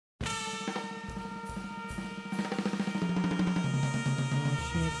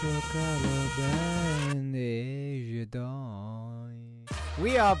We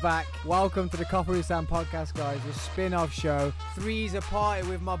are back. Welcome to the Coffee Stand podcast, guys. A spin-off show. Three's a party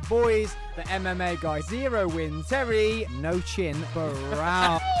with my boys, the MMA guys. 0 wins. Terry, no chin,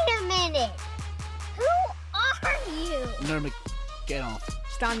 Brown. Wait a minute. Who are you? Nermic, get off.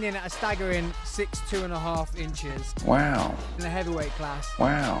 Standing at a staggering 6'2.5" inches. Wow. In the heavyweight class.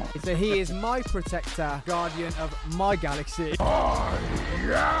 Wow. So he is my protector, guardian of my galaxy. Jeez,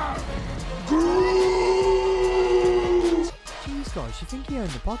 guys, you think he owned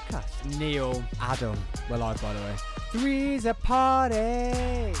the podcast? Neil, Adam, we're live, by the way. Three's a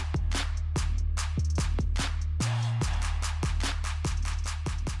party.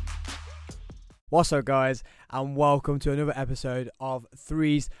 What's up, guys, and welcome to another episode of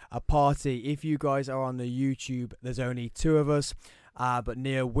Three's a Party. If you guys are on the YouTube, there's only 2 of us, but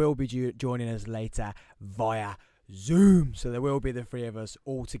Neil will be joining us later via Zoom, so there will be the 3 of us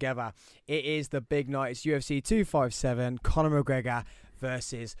all together. It is the big night. It's UFC 257, Conor McGregor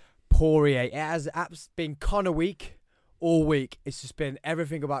versus Poirier. It has been Conor week all week. It's just been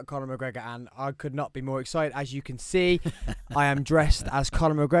everything about Conor McGregor, and I could not be more excited. As you can see, I am dressed as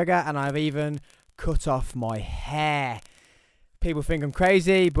Conor McGregor, and I've even cut off my hair. People think I'm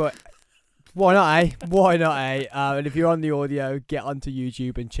crazy, but why not, eh? Why not, eh? And if you're on the audio, get onto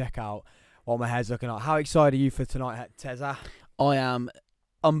YouTube and check out what my hair's looking like. How excited are you for tonight, Tezza? I am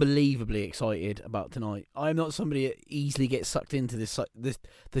unbelievably excited about tonight. I'm not somebody that easily gets sucked into the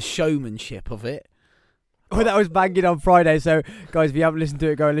showmanship of it. Oh, that was banging on Friday. So, guys, if you haven't listened to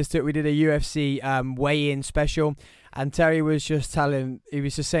it, go and listen to it. We did a UFC weigh-in special, and Terry was just saying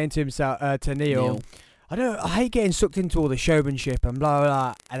to himself, to Neil, I hate getting sucked into all the showmanship and blah blah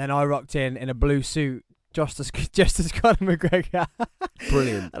blah. And then I rocked in a blue suit, just as Conor McGregor.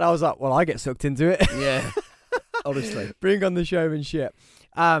 Brilliant. And I was like, well, I get sucked into it. Yeah, honestly. Bring on the showmanship.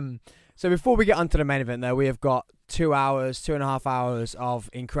 So before we get onto the main event, though, we have got 2.5 hours of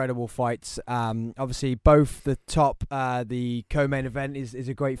incredible fights. Obviously, both the the co-main event is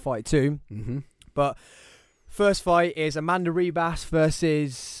a great fight too. Mm-hmm. But first fight is Amanda Ribas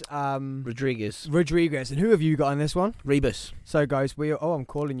versus Rodriguez. And who have you got on this one? Rebus. So, guys, I'm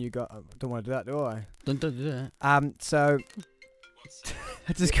calling you. I don't want to do that, do I? Don't do that. So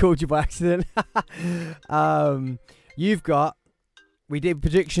I just called you by accident. You've got. We did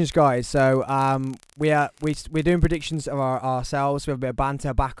predictions, guys. So we're doing predictions of ourselves. We have a bit of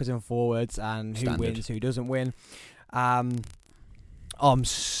banter backwards and forwards, and who wins, who doesn't win. I'm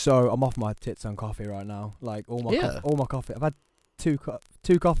off my tits on coffee right now. Like all my coffee. I've had two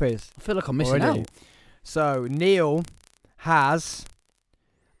coffees. I feel like I'm missing out. So Neil has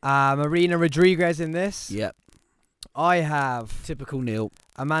Marina Rodriguez in this. Yep. I have Typical Neil.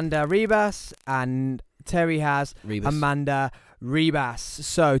 Amanda Ribas, and Terry has Rebus. Amanda Ribas.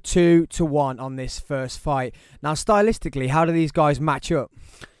 So 2-1 on this first fight. Now, stylistically, how do these guys match up?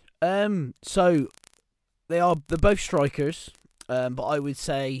 So they're both strikers, but I would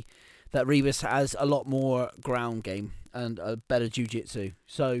say that Rebus has a lot more ground game and a better jiu-jitsu.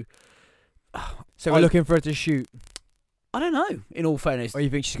 So we're looking for her to shoot. I don't know. In all fairness, Or you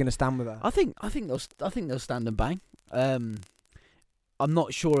think she's going to stand with her? I think they'll stand and bang. I'm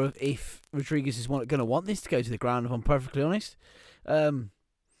not sure if Rodriguez is going to want this to go to the ground, if I'm perfectly honest.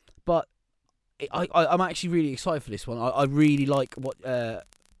 But I'm actually really excited for this one. I really like what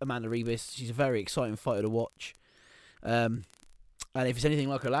Amanda Ribas. She's a very exciting fighter to watch. And if it's anything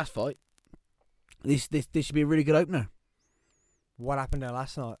like her last fight, this should be a really good opener. What happened in her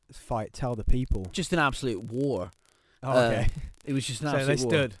last night's fight? Tell the people. Just an absolute war. Oh, okay. It was just an So absolute they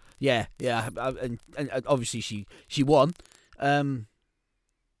war. stood. Yeah. And obviously she won.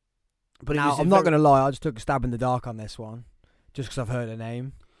 But Now, I'm not going to lie, I just took a stab in the dark on this one, just because I've heard her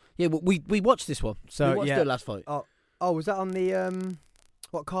name. Yeah, well, we watched this one. So we watched her last fight. Oh, was that on the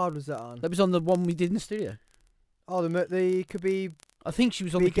what card was that on? That was on the one we did in the studio. Oh, the Khabib. I think she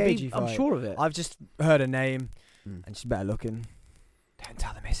was on the Khabib Khabib. I'm fight. sure of it. I've just heard her name, Mm. and she's better looking. Don't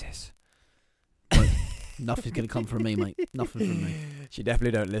tell the missus. Nothing's going to come from me, mate. Nothing from me. She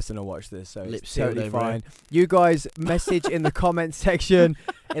definitely don't listen or watch this, so Lips it's sealed totally over fine. You guys message in the comment section,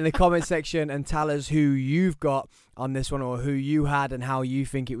 and tell us who you've got on this one, or who you had and how you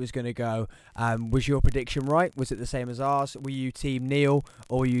think it was going to go. Was your prediction right? Was it the same as ours? Were you team Neil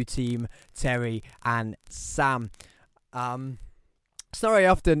or were you team Terry and Sam? It's not very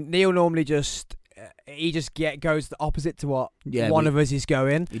often. Neil normally goes the opposite to what one of us is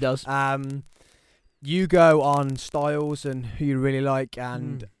going. He does. You go on styles and who you really like,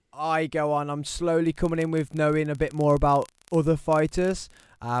 and I go on. I'm slowly coming in with knowing a bit more about other fighters.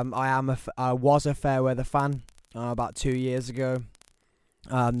 I was a Fairweather fan about 2 years ago.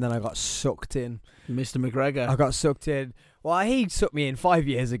 Then I got sucked in. Mr. McGregor. I got sucked in. Well, he sucked me in 5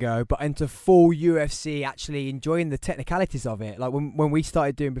 years ago, but into full UFC, actually enjoying the technicalities of it. Like when we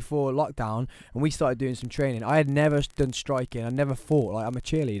started doing before lockdown, and we started doing some training, I had never done striking. I never fought. Like I'm a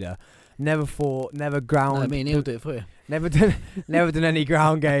cheerleader. Never fought. Never ground. I mean, he'll do it for you. Never done any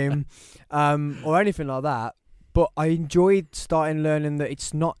ground game, or anything like that. But I enjoyed starting learning that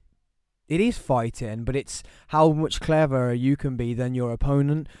it's not. It is fighting, but it's how much cleverer you can be than your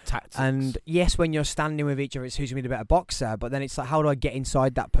opponent. Tactics. And yes, when you're standing with each other, it's who's going to be the better boxer. But then it's like, how do I get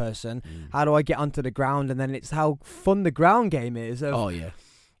inside that person? How do I get onto the ground? And then it's how fun the ground game is. Oh, yeah.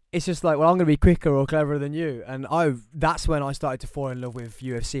 It's just like, well, I'm going to be quicker or cleverer than you. And that's when I started to fall in love with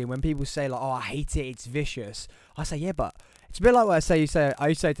UFC. And when people say, like, oh, I hate it, it's vicious. I say, yeah, but it's a bit like what I used to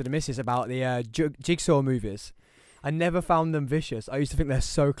say to the missus about the Jigsaw movies. I never found them vicious. I used to think they're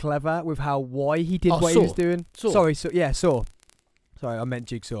so clever with why he did what he was doing. Saw. Sorry, Saw. Sorry, I meant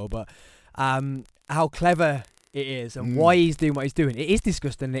Jigsaw, but how clever it is and why he's doing what he's doing. It is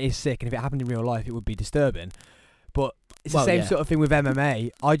disgusting and it is sick, and if it happened in real life, it would be disturbing. But it's the same sort of thing with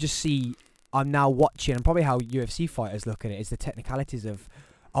MMA. I'm now watching, and probably how UFC fighters look at it, is the technicalities of,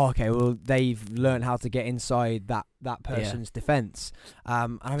 oh, okay, well, they've learned how to get inside that person's defense.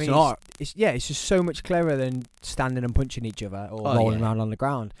 And I mean, it's just so much cleverer than standing and punching each other or rolling around on the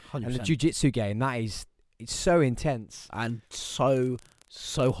ground. 100%. And the jiu-jitsu game, it's so intense and so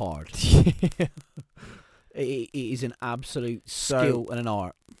hard. It is an absolute skill and an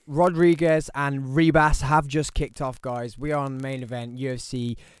art. Rodriguez and Ribas have just kicked off, guys. We are on the main event,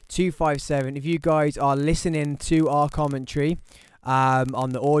 UFC 257. If you guys are listening to our commentary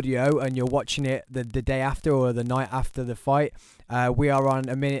on the audio and you're watching it the day after or the night after the fight, we are on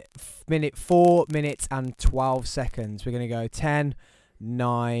a 4 minutes and 12 seconds. We're going to go 10,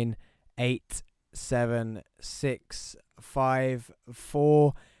 9, 8, 7, 6, 5,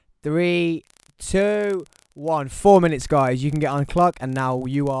 4, 3, 2, 1. 4 minutes, guys. You can get on the clock, and now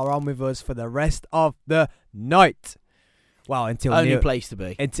you are on with us for the rest of the night. Well, until only place to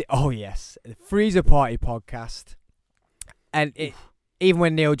be. Oh yes, the Freezer Party podcast. And even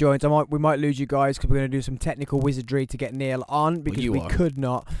when Neil joins, we might lose you guys because we're going to do some technical wizardry to get Neil on, because we could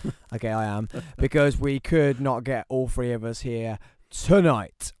not. Okay, I am. Because we could not get all three of us here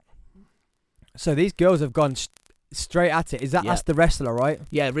tonight. So these girls have gone straight at it. That's the wrestler, right?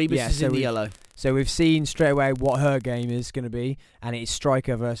 Yeah, Rebus is in the yellow. So we've seen straight away what her game is going to be, and it's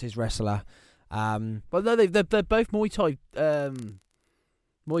striker versus wrestler. Well, no, they're both Muay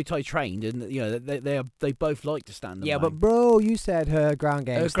Thai trained, and they both like to stand. Yeah, but bro, you said her ground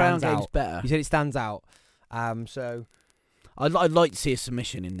game. Game's better. You said it stands out. So I'd like to see a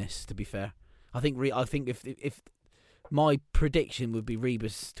submission in this. To be fair, I think if my prediction would be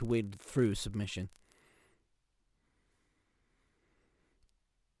Rebus to win through a submission.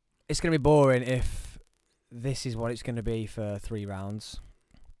 It's going to be boring if this is what it's going to be for 3 rounds.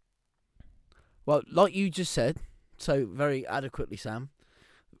 Well, like you just said, so very adequately, Sam.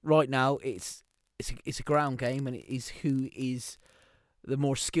 Right now, it's a ground game, and it is who is the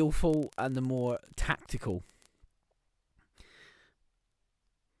more skillful and the more tactical.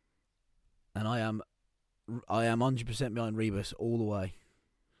 And I am 100% behind Rebus all the way.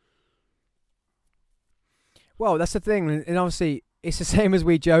 Well, that's the thing, and obviously it's the same as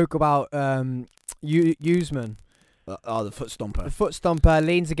we joke about Usman. The foot stomper. The foot stomper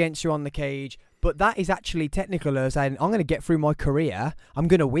leans against you on the cage, but that is actually technical as saying, I'm going to get through my career, I'm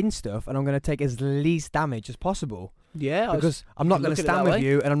going to win stuff, and I'm going to take as least damage as possible. Yeah, because I'm not going to stand with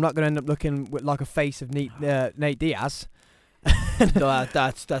you, and I'm not going to end up looking like a face of Nate Diaz. No,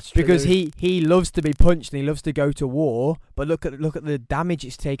 that's true. Because he loves to be punched and he loves to go to war, but look at the damage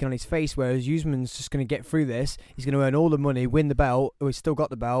it's taken on his face. Whereas Usman's just going to get through this. He's going to earn all the money, win the belt. Oh, he's still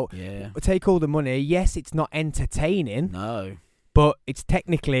got the belt. Yeah, take all the money. Yes, it's not entertaining. No, but it's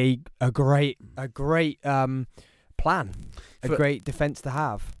technically a great plan, great defense to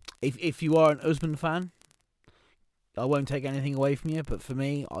have. If you are an Usman fan, I won't take anything away from you. But for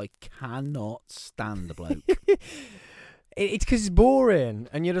me, I cannot stand the bloke. It's because it's boring,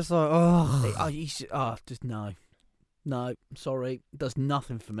 and you're just like, just no, sorry, does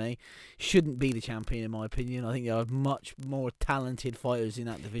nothing for me. Shouldn't be the champion in my opinion. I think there are much more talented fighters in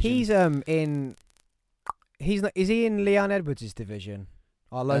that division. Is he in Leon Edwards' division?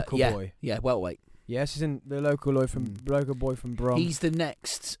 Our local boy. Yeah, welterweight. Yes, he's in the local boy from Brum. He's the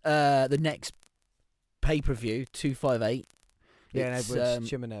next pay-per-view 258. Yeah,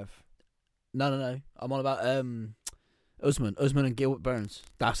 Edwards, Chimanev. No. I'm on about Usman and Gilbert Burns.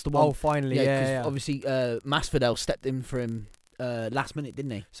 That's the one. Oh, finally, yeah. Obviously, Masvidal stepped in for him last minute,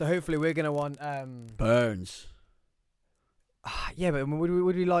 didn't he? So hopefully we're gonna want Burns. Yeah, but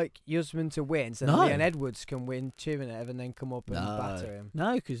would we like Usman to win so No. Leon Edwards can win Chimanev and then come up and batter him?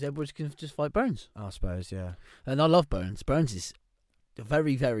 No, because Edwards can just fight Burns. I suppose, yeah. And I love Burns. Burns is a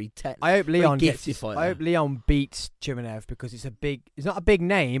very, very technical. I hope Leon gifted fighter. I hope Leon beats Chimanev because it's not a big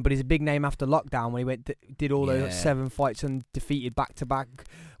name, but he's a big name after lockdown when he did all those 7 fights and defeated back to back,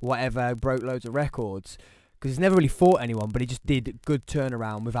 whatever, broke loads of records. Because he's never really fought anyone, but he just did good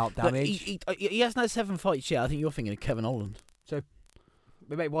turnaround without damage. He hasn't had 7 fights yet. I think you're thinking of Kevin Holland.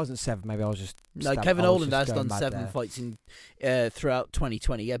 Maybe it wasn't 7. Maybe I was just Kevin Holland has done going 7 there. fights in throughout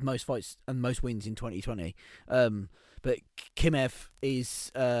 2020. He had most fights and most wins in 2020. But Kimev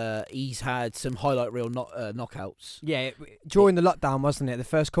is he's had some highlight reel knockouts. Yeah, during the lockdown, wasn't it? The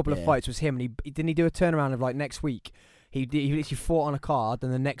first couple of Yeah. fights was him, and he didn't he do a turnaround of like next week. He literally fought on a card,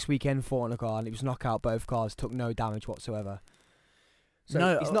 and the next weekend fought on a card, and it was knockout both cards, took no damage whatsoever. So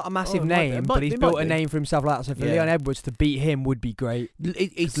No, he's not a massive it might be. name, It but might- he's it built might a be. name for himself like that. So for Yeah. Leon Edwards to beat him would be great.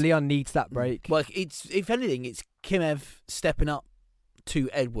 It's Because Leon needs that break. Well, it's if anything, it's Kimev stepping up to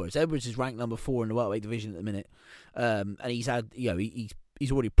Edwards. Edwards is ranked number 4 in the welterweight division at the minute, and he's had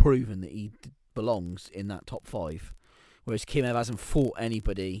he's already proven that he belongs in that top 5, whereas Kimev hasn't fought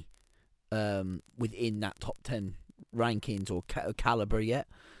anybody within that top 10 rankings or caliber yet.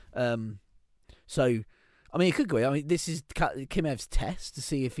 So, I mean, it could go. I mean, this is Kimev's test to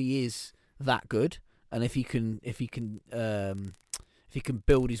see if he is that good and if he can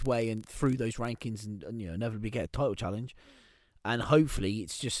build his way and through those rankings and inevitably get a title challenge. And hopefully,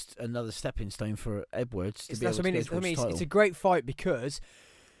 it's just another stepping stone for Edwards to be able to go towards title. It's a great fight because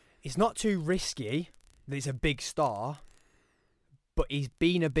it's not too risky that it's a big star, but he's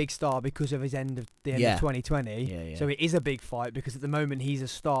been a big star because of his end of 2020. Yeah. So it is a big fight because at the moment he's a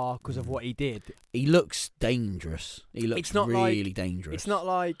star because of what he did. He looks dangerous. He looks It's not really dangerous. It's not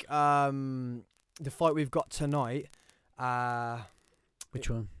like the fight we've got tonight.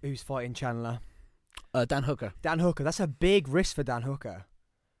 Which one? Who's fighting Chandler? Dan Hooker. Dan Hooker. That's a big risk for Dan Hooker.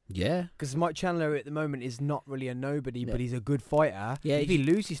 Yeah. Because Mike Chandler at the moment is not really a nobody, Yeah. but he's a good fighter. Yeah, If he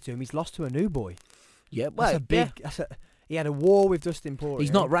loses to him, he's lost to a new boy. Yeah. Well, That's a big. He had a war with Dustin Poirier.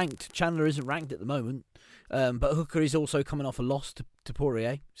 He's not ranked. Chandler isn't ranked at the moment. But Hooker is also coming off a loss to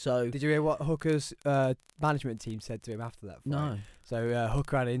Poirier. So Did you hear what Hooker's management team said to him after that fight? no. So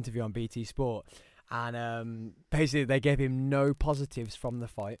Hooker had an interview on BT Sport, and basically they gave him no positives from the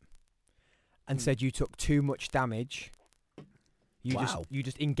fight, and said you took too much damage. Wow. You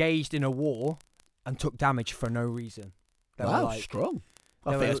just engaged in a war, and took damage for no reason. They were Wow, like, strong.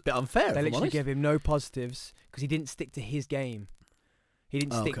 they I were- think that's a bit unfair. They if I'm literally honest. gave him no positives because he didn't stick to his game. He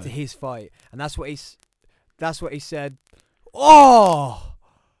didn't stick to Okay. his fight, and that's what he said. Oh,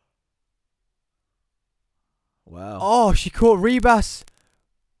 Wow. she caught Rebus.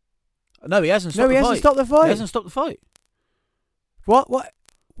 No, he hasn't stopped No, he the hasn't fight. stopped the He fight. hasn't stopped the fight.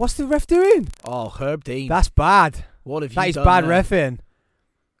 What's the ref doing? Oh, Herb Dean. That's bad. What have you That is done bad there? reffing.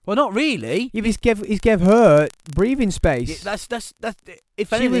 Well, not really. Yeah, he's gave her breathing Yeah, space. that's if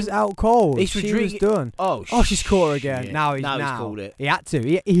She anything, was out cold. it's She was Rodriguez- done. Oh, She's caught her again. shit. Now he's called it. He had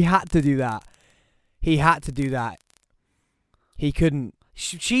to. He had to do that. He had to do that. He couldn't.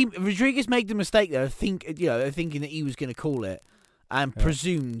 Rodriguez made the mistake there. Thinking that he was going to call it, and Yeah.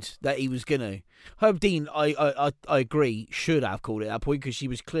 presumed that he was going to. Herb Dean, I agree, should have called it at that point because she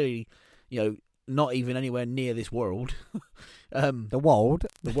was clearly, not even anywhere near this world. The world.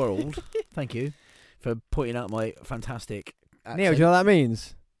 The world. Thank you for pointing out my fantastic accent. Neil, do you know what that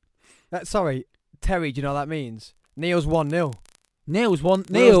means? Sorry, Terry, do you know what that means? Neil's 1-0. Neil is 1-0.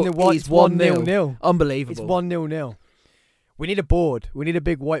 1-0. Unbelievable. It's 1-0. We need a board. We need a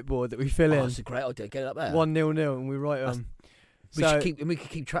big whiteboard that we fill in. That's a great idea. Get it up there. 1-0, and we write That's- them. We can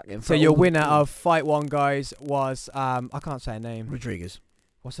keep tracking. So your winner of fight 1, guys, was I can't say a name. Rodriguez.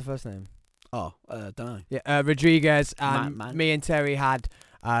 What's the first name? Oh, don't know. Yeah, Rodriguez, and Man. me and Terry had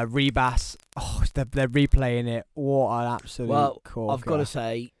Rebus. Oh, they're replaying it. What an absolute corker. I've got to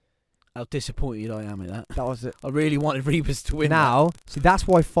say how disappointed I am in that. That was it. I really wanted Rebus to win. Now, see, that's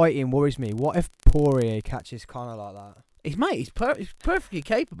why fighting worries me. What if Poirier catches Conor like that? He's perfectly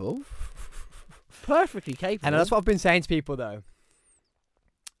capable. Perfectly capable. And that's what I've been saying to people, though.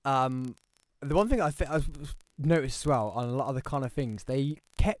 The one thing I've noticed as well on a lot of the Conor things, they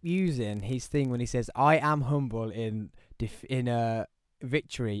kept using his thing when he says, "I am humble in a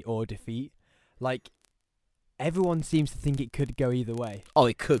victory or defeat." Like, everyone seems to think it could go either way. Oh,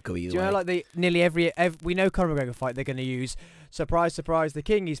 it could go either Do you way. know, like nearly every we know Conor McGregor fight, they're going to use surprise, surprise, the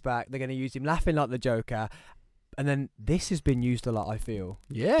king is back. They're going to use him laughing like the Joker, and then this has been used a lot. I feel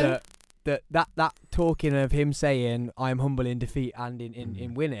yeah. that talking of him saying I'm humble in defeat and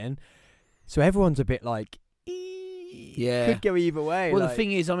in winning, so everyone's a bit like, Yeah. could go either way. Well, like, the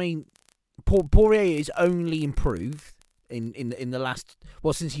thing is, I mean, Poirier is only improved in the last,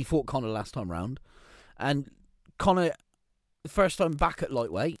 well, since he fought Conor last time round, and Conor, first time back at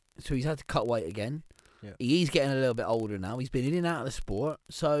lightweight, so he's had to cut weight again. Yeah. He's getting a little bit older now. He's been in and out of the sport,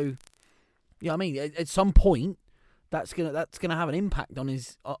 so yeah, I mean, at some point, that's gonna have an impact on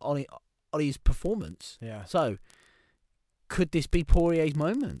his performance. yeah, So, could this be Poirier's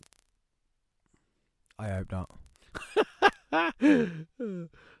moment? I hope not.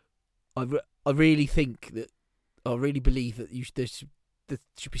 I really think that, I really believe that there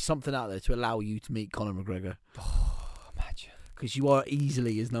should be something out there to allow you to meet Conor McGregor. Oh, imagine. Because you are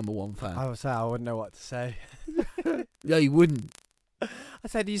easily his number one fan. I would say I wouldn't know what to say. No, you wouldn't. I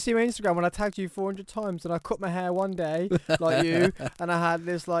said, "Do you see my Instagram when I tagged you 400 times and I cut my hair one day like you, and I had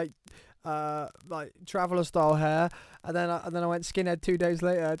this like traveller style hair, and then I went skinhead 2 days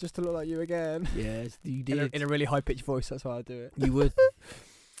later just to look like you again." Yes, you did. In a really high pitched voice. That's how I do it. You would.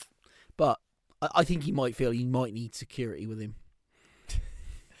 But I think he might feel he might need security with him.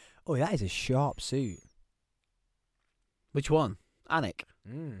 Oh, that is a sharp suit. Which one? Anik.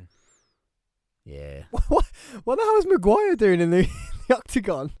 Mm. Yeah. What the hell is Maguire doing in the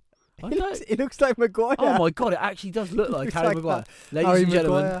octagon? It looks like Maguire. Oh my god! It actually does look like Looks Harry like Maguire. that. Ladies Harry and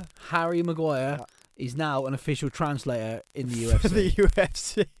gentlemen, Maguire. Harry Maguire is now an official translator in the For UFC. the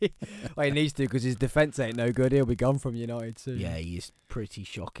UFC. Well, he needs to because his defence ain't no good. He'll be gone from United soon. Yeah, he is pretty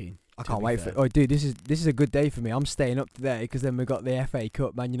shocking. I can't wait for it. Oh, dude, this is a good day for me. I'm staying up today because then we've got the FA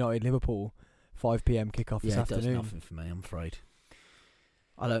Cup, Man United, Liverpool, 5 p.m. kickoff this Yeah, it does afternoon. nothing for me. I'm afraid.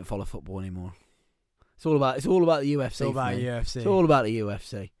 I don't follow football anymore. It's all about the UFC. It's all about for me. UFC. It's all about the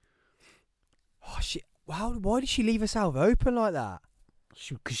UFC. Oh shit! Wow, why did she leave herself open like that?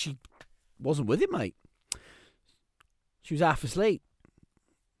 Because she wasn't with it, mate. She was half asleep.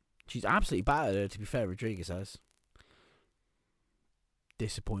 She's absolutely battered her, to be fair, Rodriguez has.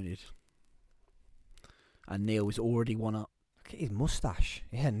 Disappointed. And Neil was already one up. Look at his moustache.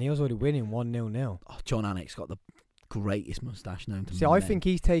 Yeah, Neil's already winning 1-0. Oh, John Anik's got the greatest moustache known to See, man. I think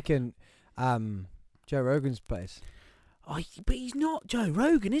he's taken Joe Rogan's place. Oh, but he's not Joe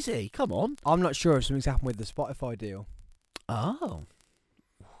Rogan, is he? Come on. I'm not sure if something's happened with the Spotify deal Oh.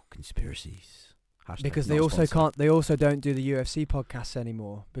 Conspiracies. Hashtag because not they also sponsored. can't. They also don't do the UFC podcasts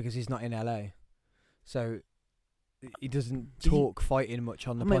anymore because he's not in LA. So he doesn't Did he- talk fighting much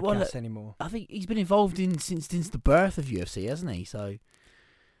on the Mate, well, podcast anymore. I think he's been involved in since the birth of UFC, hasn't he? So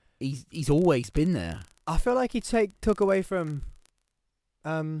he's always been there. I feel like he took away from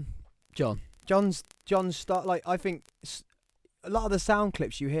John's start. Like I think a lot of the sound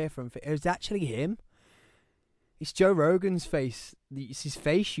clips you hear from is actually him. It's Joe Rogan's face. It's his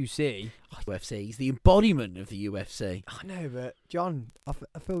face you see. UFC. He's the embodiment of the UFC. I know, but John,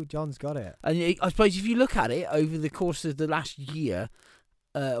 I feel John's got it. And I suppose if you look at it over the course of the last year,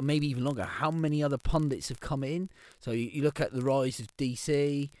 maybe even longer, how many other pundits have come in? So you look at the rise of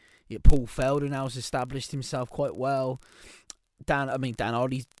DC. Paul Felder now has established himself quite well. Dan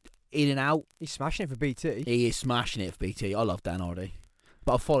Hardy's in and out. He's smashing it for BT. He is smashing it for BT. I love Dan Hardy.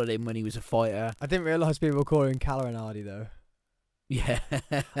 But I followed him when he was a fighter. I didn't realise people were calling him Callum Hardy though. Yeah.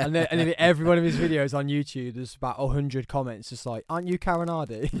 And then every one of his videos on YouTube, there's about 100 comments just like, "Aren't you Karen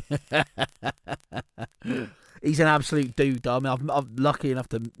Hardy?" He's an absolute dude. I mean, I'm lucky enough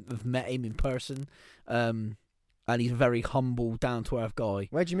to have met him in person. And he's a very humble, down-to-earth guy.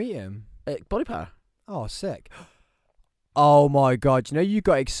 Where'd you meet him? Body Power. Oh, sick. Oh my God! You know you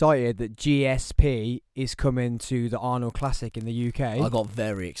got excited that GSP is coming to the Arnold Classic in the UK. I got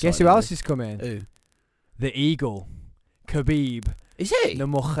very excited. Guess who else is coming? Who? The Eagle, Khabib. Is he?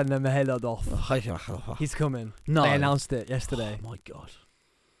 Nurmagomedov. He's coming. No. They announced it yesterday. Oh my God.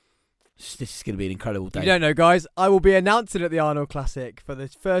 This is going to be an incredible day. You don't know, guys. I will be announcing at the Arnold Classic for the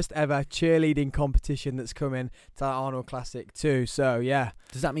first ever cheerleading competition that's coming to the Arnold Classic too. So yeah,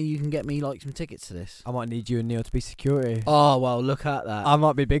 Does that mean you can get me like some tickets to this? I might need you and Neil to be security. Oh well, look at that. I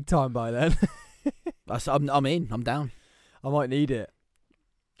might be big time by then. I'm in. I'm down. I might need it.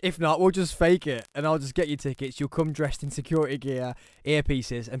 If not, we'll just fake it and I'll just get you tickets. You'll come dressed in security gear,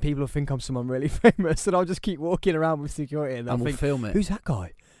 earpieces, and people will think I'm someone really famous. And I'll just keep walking around with security and they'll And we'll think, film it. "Who's that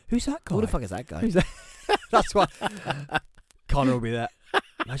guy? Who's that guy? Who the fuck is that guy? Who's that?" That's why Connor will be there.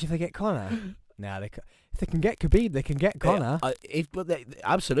 Imagine if they get Connor. Nah, if they can get Khabib, they can get Connor.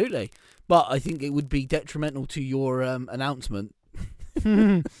 Absolutely. But I think it would be detrimental to your announcement.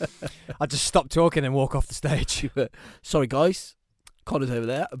 I just stop talking and walk off the stage. Sorry, guys. Connor's over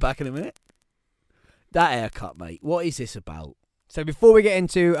there. Back in a minute. That haircut, mate. What is this about? So before we get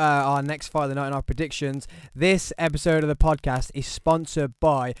into our next fight of the night and our predictions, this episode of the podcast is sponsored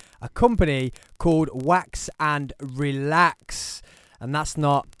by a company called Wax and Relax. And that's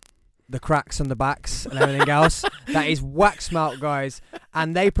not the cracks on the backs and everything else. That is wax melt, guys.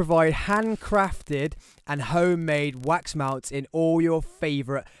 And they provide handcrafted and homemade wax melts in all your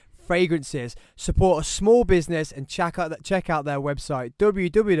favourite fragrances. Support a small business and check out their website,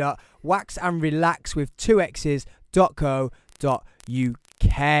 www.waxandrelax.co.uk.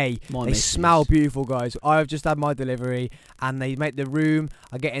 They smell beautiful, guys. I've just had my delivery and they make the room.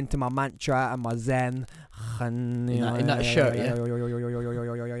 I get into my mantra and my zen in that shirt, yeah. And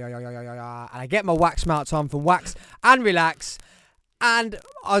I get my wax melts on from Wax and Relax, and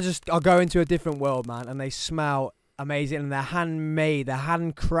I'll go into a different world, man. And they smell amazing, and they're handmade, they're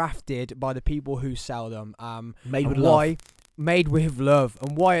handcrafted by the people who sell them. Made with love. Made with love.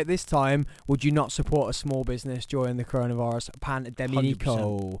 And why at this time would you not support a small business during the coronavirus pandemic?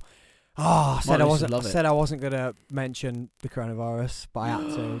 100%. I said I wasn't gonna mention the coronavirus, but I had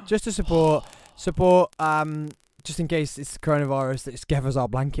to, just to support, just in case it's the coronavirus that just gave us our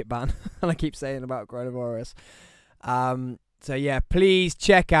blanket ban. And I keep saying about coronavirus. So yeah, please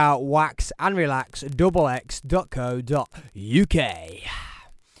check out waxandrelax.co.uk.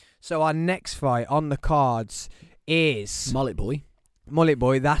 So our next fight on the cards is Mullet Boy.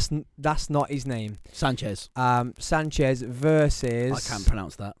 That's not his name. Sanchez. Sanchez versus, I can't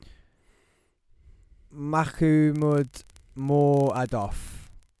pronounce that. Makhmud Muradov.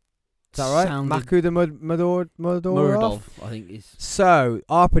 Is that right? Muradov, I think is. So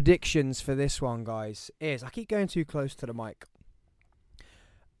our predictions for this one, guys, is, I keep going too close to the mic.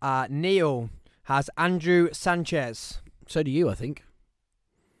 Neil has Andrew Sanchez. So do you, I think.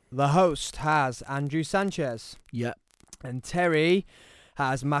 The host has Andrew Sanchez. Yep. And Terry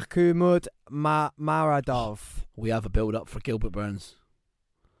has Makhmud Muradov. We have a build up for Gilbert Burns.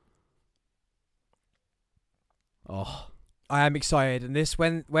 Oh, I am excited, and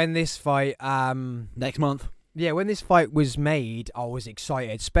when this fight next month. Yeah, when this fight was made, I was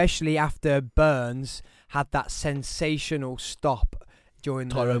excited, especially after Burns had that sensational stop during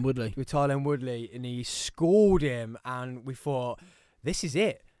with Tyrone Woodley, and he schooled him, and we thought, this is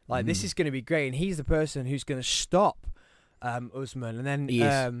it. Like, this is going to be great, and he's the person who's going to stop Usman. And then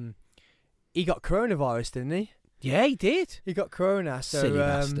he got coronavirus, didn't he? Yeah, he did. He got corona. So, silly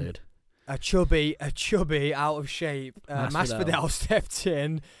bastard. A chubby, out of shape Masvidal stepped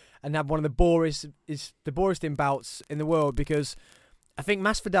in and had one of the boringest bouts in the world, because I think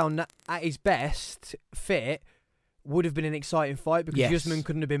Masvidal at his best fit would have been an exciting fight, because Usman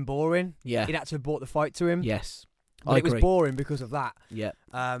couldn't have been boring. Yeah, he'd had to have brought the fight to him. Yes. But it was boring because of that. Yeah.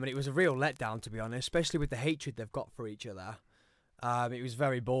 And it was a real letdown, to be honest, especially with the hatred they've got for each other. It was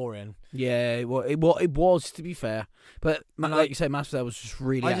very boring. Yeah, it was, to be fair. But like you say, Masvidal was just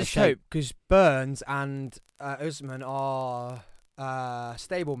really out of shape. I just hope, because Burns and Usman are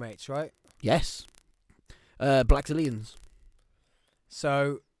stablemates, right? Yes. Blackzilians.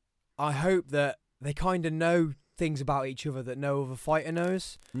 So I hope that they kind of know things about each other that no other fighter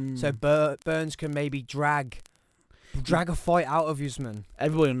knows. So Burns can maybe drag a fight out of Usman.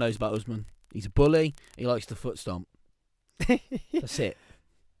 Everyone knows about Usman. He's a bully. He likes to foot stomp. That's it.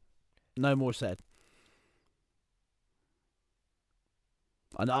 No more said.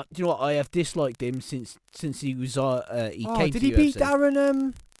 And do you know what? I have disliked him since he was he came to did he UFC. beat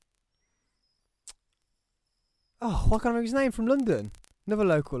Darren? What can't I remember his name, from London? Another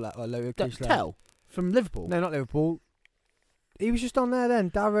local Tell from Liverpool. No, not Liverpool. He was just on there then.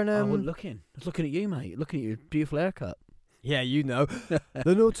 Darren. I wasn't looking. I was looking at you, mate. Looking at your beautiful haircut. Yeah, you know.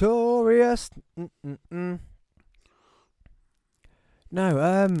 The notorious. No,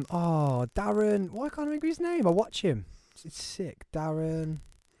 Darren. Why can't I remember his name? I watch him. It's sick. Darren.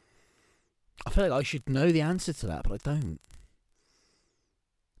 I feel like I should know the answer to that, but I don't.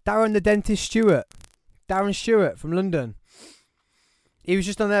 Darren the Dentist Stewart. Darren Stewart from London. He was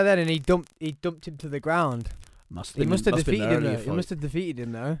just on there then, and he dumped him to the ground. He must have defeated him though. He must have defeated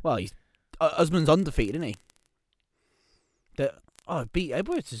him though. Well, he's Usman's undefeated, isn't he? Beat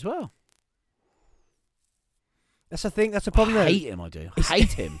Edwards as well. That's the thing. That's the problem. I hate him. I do. I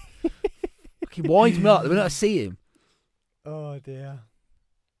hate him. He winds me up the minute I see him. Oh dear.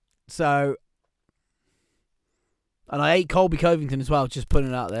 So, and I hate Colby Covington as well. Just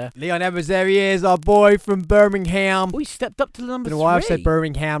putting it out there. Leon Edwards, there he is, our boy from Birmingham. Oh, he stepped up to the number 3. I don't know why I've said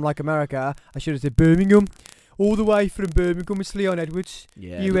Birmingham like America. I should have said Birmingham. All the way from Birmingham, it's Leon Edwards,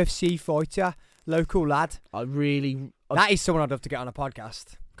 UFC fighter, local lad. That is someone I'd love to get on a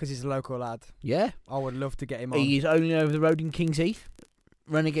podcast, because he's a local lad. Yeah. I would love to get him on. He's only over the road in King's Heath.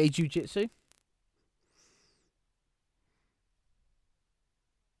 Renegade Jiu-Jitsu.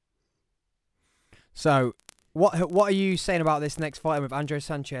 So, what are you saying about this next fight with Andrei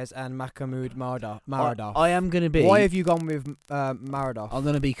Sanchez and Mahmoud Maradov? I am going to be. Why have you gone with Maradov? I'm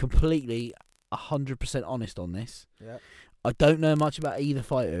going to be completely 100% honest on this. Yeah. I don't know much about either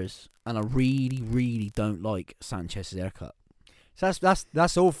fighters, and I really, really don't like Sanchez's haircut. So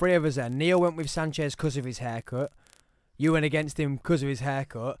that's all three of us then. Neil went with Sanchez because of his haircut. You went against him because of his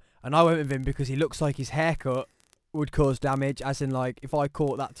haircut, and I went with him because he looks like his haircut would cause damage. As in, like, if I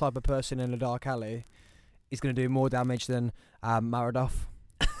caught that type of person in a dark alley, he's going to do more damage than Maradov.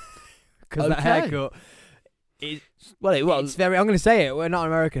 Because that haircut, it's very. I'm going to say it. We're not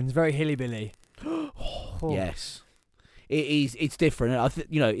Americans. Very hilly-billy. Yes, it is. It's different. I think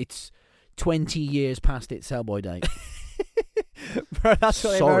it's 20 years past its sell-by date. Bro, that's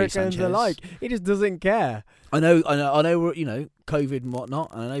what Sorry, Americans Sanchez. are like. He just doesn't care. I know. COVID and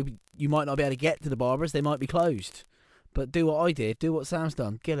whatnot. And I know you might not be able to get to the barbers; they might be closed. But do what I did. Do what Sam's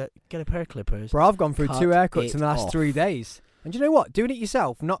done. Get a pair of clippers. Bro, I've gone through 2 haircuts in the last off. 3 days. And do you know what? Doing it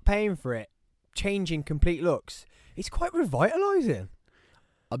yourself, not paying for it, changing complete looks, it's quite revitalising.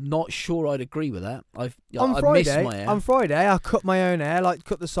 I'm not sure I'd agree with that. I've On missed my hair. Friday, I cut my own hair, like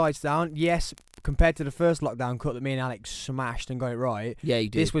cut the sides down. Yes, compared to the first lockdown cut that me and Alex smashed and got it right. Yeah, you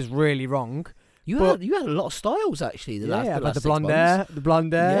did. This was really wrong. You had a lot of styles actually. I've had last the 6 blonde months. hair, the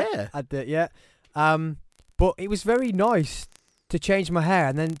blonde hair. Yeah. Had the but it was very nice to change my hair,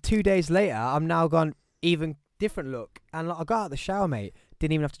 and then 2 days later, I'm now gone even different look. And like, I got out of the shower, mate.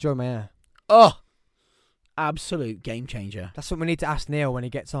 Didn't even have to dry my hair. Oh, absolute game changer. That's what we need to ask Neil when he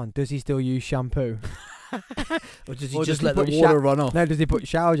gets on. Does he still use shampoo? Or does he Or just does let he the put water run off? No, does he put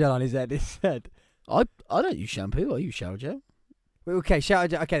shower gel on his head instead? I don't use shampoo. I use shower gel. Well, okay, shower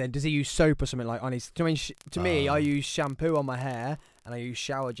gel. Okay, then does he use soap or something like on his? To me, I use shampoo on my hair and I use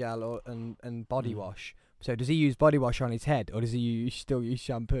shower gel and body wash. So does he use body wash on his head, or does he still use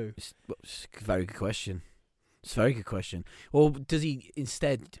shampoo? It's a very good question. It's a very good question. Or does he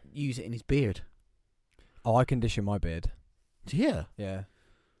instead use it in his beard? Oh, I condition my beard. Yeah. Yeah.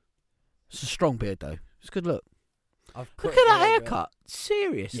 It's a strong beard though. It's a good look. Look Look at that haircut.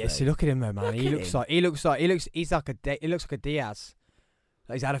 Seriously. Yeah, see, look at him though, man. He looks like he looks like a Diaz.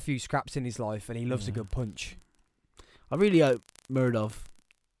 Like he's had a few scraps in his life, and he loves a good punch. I really hope Muradov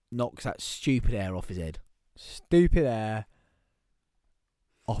knocks that stupid hair off his head. Stupid hair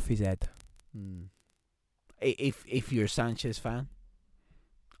off his head. If you're a Sanchez fan,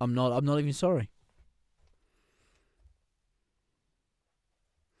 I'm not even sorry.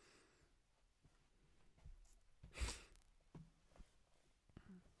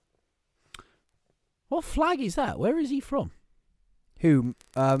 What flag is that? Where is he from? Who?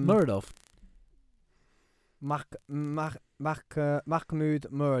 Muradov. Mahmoud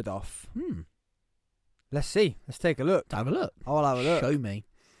Muradov. Hmm. Let's see. Let's take a look. Have a look. I'll have a look. Show me.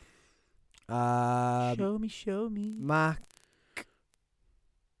 Show me.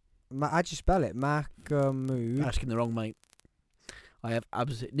 How'd you spell it? Mahmoud. Asking the wrong mate. I have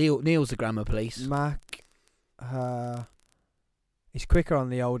absolutely Neil's the grammar police. He's quicker on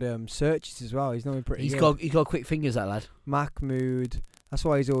the old searches as well. He's normally pretty. He's good. got quick fingers, that lad. Mahmoud. That's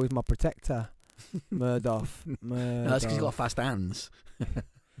why he's always my protector. Murdoff. No, that's because he's got fast hands.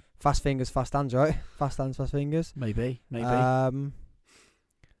 Fast fingers, fast hands, right? Fast hands, fast fingers. Maybe.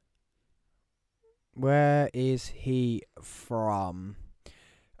 Where is he from?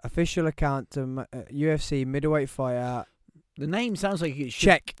 Official account to UFC middleweight fighter. The name sounds like it's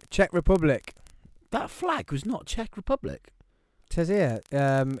Czech Republic. That flag was not Czech Republic. It says here,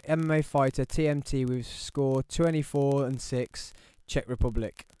 MMA fighter TMT with score 24-6, Czech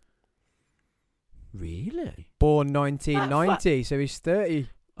Republic. Really? Born 1990, so he's 30.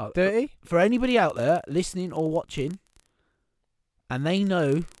 30? For anybody out there listening or watching, and they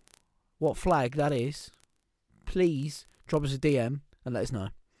know what flag that is, please drop us a DM and let us know,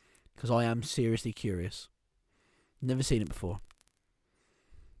 because I am seriously curious. Never seen it before.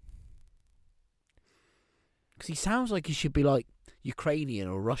 Because he sounds like he should be like Ukrainian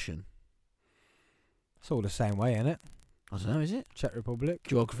or Russian. It's all the same way, isn't it? I don't know, is it? Czech Republic.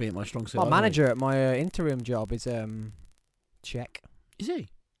 Geography ain't my strong suit. My manager at my interim job is Czech. Is he?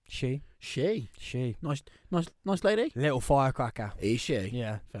 She. Nice lady. Little firecracker. Is she?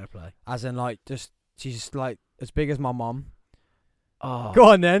 Yeah. Fair play. As in, like, she's like as big as my mum. Oh. Go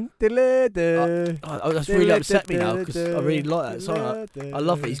on then. That's really upset me now because I really like that song. I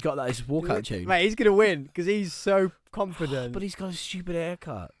love it. He's got that as his walkout tune. Mate, he's gonna win because he's so confident. But he's got a stupid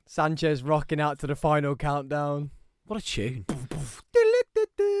haircut. Sanchez rocking out to the final countdown. What a tune.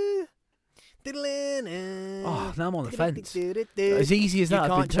 Oh, now I'm on the fence. As easy as that.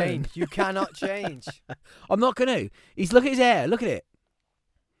 You can't change. You cannot change. I'm not going to. Look at his hair. Look at it.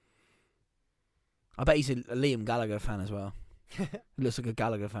 I bet he's a Liam Gallagher fan as well. He looks like a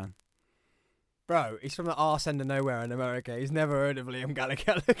Gallagher fan. Bro, he's from the arse end of nowhere in America. He's never heard of Liam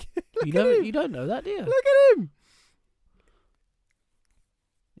Gallagher. Look You at him. you don't know that, do you? Look at him.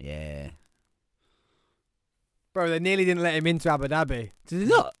 Yeah. Bro, they nearly didn't let him into Abu Dhabi. Did he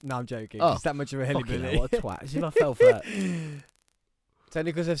not? No, I'm joking. Oh, He's that much of a Fucking hillybilly. hell, what a twat. As if I fell for that. It's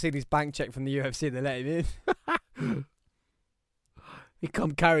only because I've seen his bank check from the UFC they let him in. He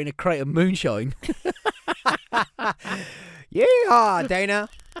come carrying a crate of moonshine. Yeehaw, Dana.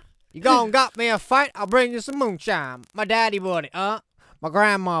 You gone got me a fight, I'll bring you some moonshine. My daddy bought it, huh? My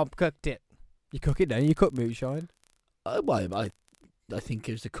grandma cooked it. You cook it, don't you? You cook moonshine. I think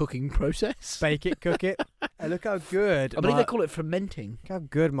it was the cooking process. Bake it, cook it. Hey, look how good. I believe they call it fermenting. Look how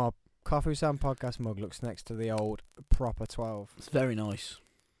good my Coffee Sound podcast mug looks next to the old proper 12. It's very nice.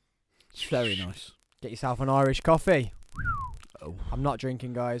 It's very nice. Get yourself an Irish coffee. Oh. I'm not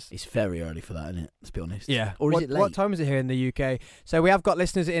drinking, guys. It's very early for that, isn't it? Let's be honest. Yeah. Or is what, it late? What time is it here in the UK? So we have got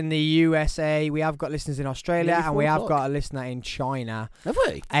listeners in the USA, we have got listeners in Australia, Nearly and we 4 have o'clock. got a listener in China. Have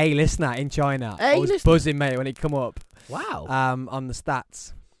we? A listener in China. A I was listener? buzzing, mate, when it come up. Wow. On the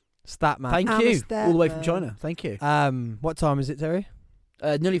stats. Stat man. Thank I'm a you. stat All the way from man. China. Thank you. What time is it, Terry?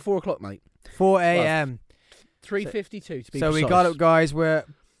 Nearly 4 o'clock, mate. 4 a.m. 3:52 to be So precise. we got it, guys.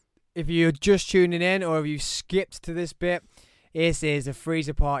 If you're just tuning in or if you skipped to this bit, this is a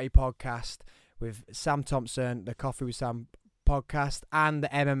Freezer Party podcast with Sam Thompson, the Coffee with Sam podcast, and the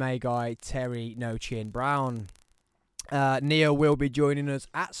MMA guy, Terry No Chin Brown. Neil will be joining us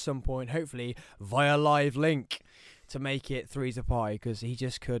at some point, hopefully via live link, to make it Freezer Party, because he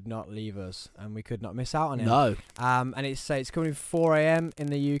just could not leave us and we could not miss out on him. No. And it's coming 4 a.m. in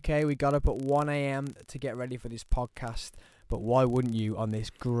the UK. We got up at 1 a.m. to get ready for this podcast. But why wouldn't you on this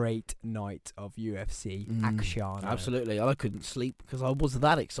great night of UFC action? Absolutely. I couldn't sleep because I was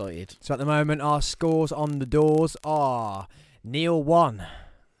that excited. So at the moment, our scores on the doors are Neil 1,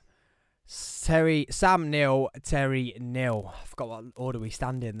 Sam 0, Terry 0. I forgot what order we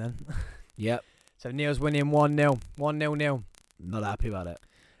stand in then. Yep. So Neil's winning 1-0. 1-0-0. Not happy about it.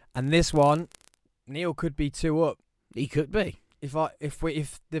 And this one, Neil could be 2 up. He could be. If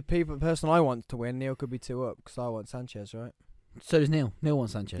the person I want to win, Neil could be 2 up because I want Sanchez, right? So does Neil. Neil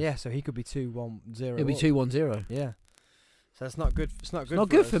wants Sanchez. Yeah, so he could be 2-1-0. He'll be 2-1-0. Yeah. So it's not good. It's not good. Not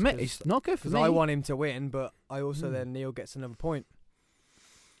for good us for me. 'cause- It's not good for 'cause me. I want him to win, but I also then Neil gets another point.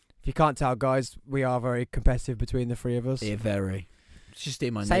 If you can't tell, guys, we are very competitive between the three of us. Yeah, very. It's just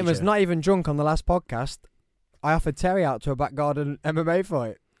in my Same nature. as not even drunk on the last podcast. I offered Terry out to a back garden MMA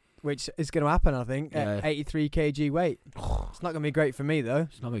fight, which is going to happen, I think, at 83 kg weight. It's not going to be great for me, though.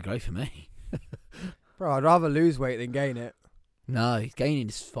 It's not very great for me. Bro, I'd rather lose weight than gain it. No, gaining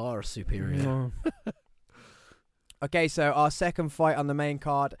is far superior. No. Okay, so our second fight on the main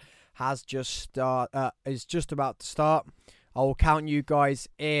card is just about to start. I will count you guys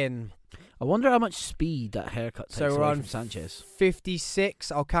in. I wonder how much speed that haircut takes So we're away on from Sanchez.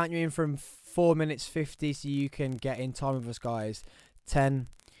 56. I'll count you in from 4 minutes 50 so you can get in time with us, guys. 10,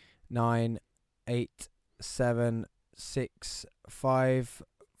 9, 8, 7, 6, 5,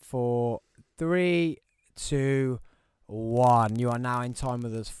 4, 3, 2, 1. You are now in time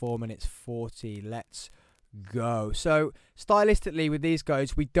with us. 4 minutes 40. Let's go. So stylistically with these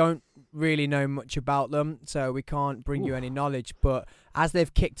guys, we don't really know much about them, so we can't bring you any knowledge, but as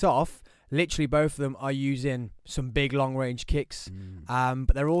they've kicked off, literally both of them are using some big long range kicks,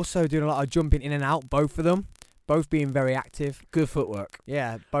 but they're also doing a lot of jumping in and out, both of them, both being very active. Good footwork.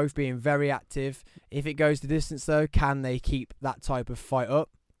 Yeah, both being very active. If it goes the distance though, can they keep that type of fight up?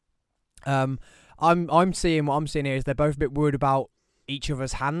 I'm seeing what I'm seeing here is they're both a bit worried about each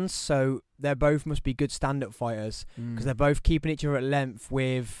other's hands, so they both must be good stand-up fighters because they're both keeping each other at length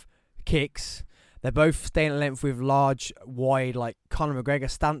with kicks. They're both staying at length with large, wide, like Conor McGregor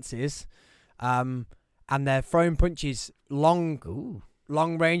stances, and they're throwing punches, long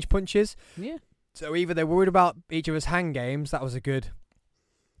range punches. Yeah. So either they're worried about each other's hand games. That was a good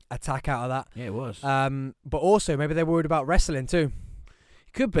attack out of that. Yeah, it was. But also maybe they're worried about wrestling too.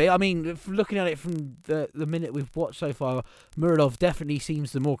 Could be. I mean, looking at it from the minute we've watched so far, Muradov definitely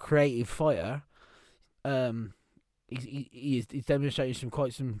seems the more creative fighter. He's demonstrating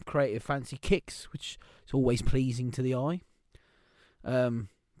quite some creative, fancy kicks, which is always pleasing to the eye.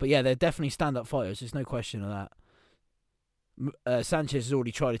 But yeah, they're definitely stand-up fighters. There's no question of that. Sanchez has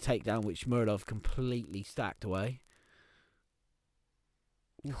already tried a takedown, which Muradov completely stacked away.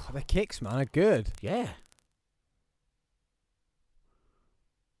 The kicks, man, are good. Yeah.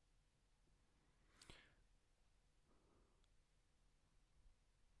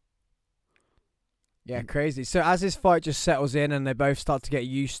 Yeah, crazy. So as this fight just settles in and they both start to get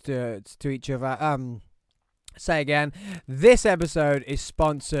used to each other, say again, this episode is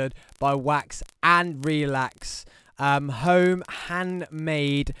sponsored by Wax and Relax. Home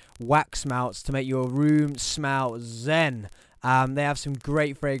handmade wax melts to make your room smell zen. They have some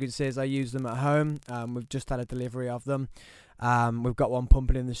great fragrances. I use them at home. We've just had a delivery of them. We've got one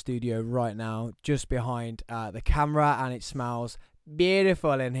pumping in the studio right now, just behind the camera, and it smells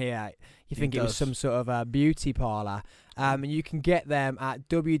beautiful in here. You think it was some sort of a beauty parlour. And you can get them at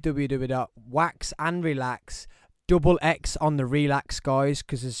www.waxandrelax. Double X on the relax, guys,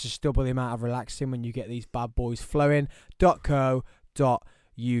 because it's just double the amount of relaxing when you get these bad boys flowing.co.uk.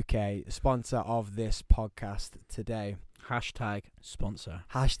 Sponsor of this podcast today. Hashtag sponsor.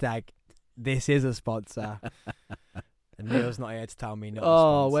 Hashtag this is a sponsor. And Neil's not here to tell me not a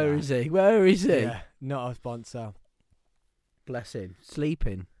sponsor. Where is he? Where is he? Yeah, not a sponsor. Bless him.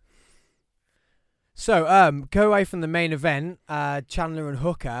 Sleeping. So, go away from the main event. Chandler and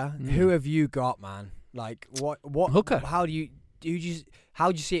Hooker. Who have you got, man? Like, what Hooker? How do you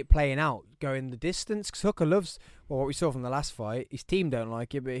see it playing out? Going the distance? Because Hooker loves, well, what we saw from the last fight. His team don't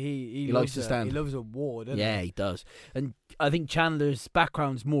like it, but he likes to stand. He loves a war, doesn't he? Yeah, he does. And I think Chandler's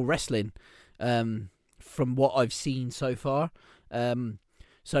background's more wrestling, from what I've seen so far.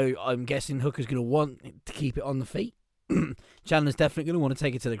 So I'm guessing Hooker's going to want to keep it on the feet. Chandler's definitely going to want to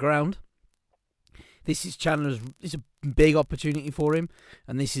take it to the ground. This is it's a big opportunity for him,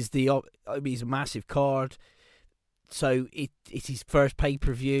 and this is it's a massive card. So it's his first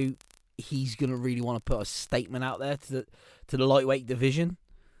pay-per-view. He's going to really want to put a statement out there to the lightweight division.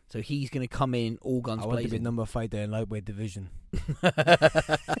 So he's going to come in all guns blazing. I want to be number fighter in lightweight division.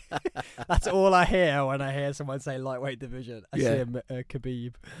 That's all I hear when I hear someone say lightweight division. I see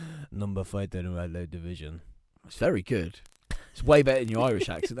Khabib, number fighter in lightweight division. It's very good. It's way better than your Irish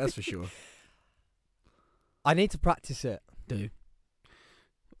accent, that's for sure. I need to practice it. Do.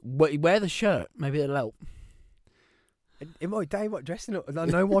 Wear the shirt. Maybe it'll help. In my day, dressing up? I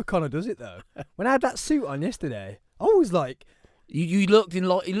know why Conor does it though. When I had that suit on yesterday, I was like, you looked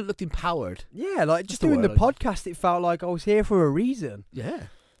empowered. Yeah, like just doing the podcast, it felt like I was here for a reason. Yeah.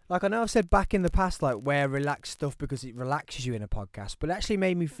 Like I know I've said back in the past, like wear relaxed stuff because it relaxes you in a podcast, but it actually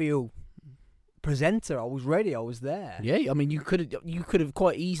made me feel presenter. I was ready. I was there. Yeah, I mean, you could have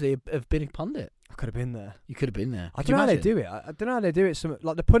quite easily have been a pundit. I could have been there. You could have been there. I don't know how they do it. I don't know how they do it. Some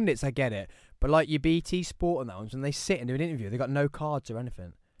like the pundits, I get it, but like your BT Sport and that ones, when they sit and do an interview, they got no cards or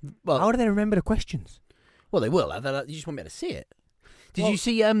anything. Well, how do they remember the questions? Well, they will. You just won't be able to see it. Did you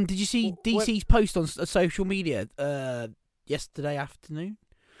see DC's post on social media yesterday afternoon?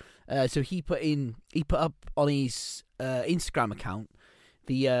 So he put up on his Instagram account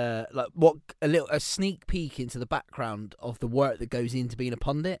a sneak peek into the background of the work that goes into being a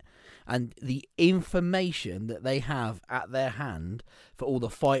pundit and the information that they have at their hand for all the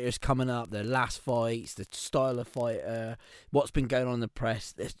fighters coming up, their last fights, the style of fighter, what's been going on in the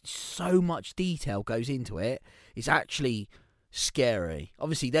press. There's so much detail goes into it. It's actually scary.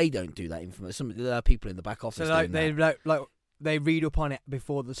 Obviously, they don't do that information. There are people in the back office. So they read up on it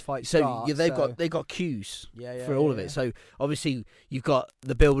before this fight starts. Yeah, they've got cues for all of it. Yeah. So obviously you've got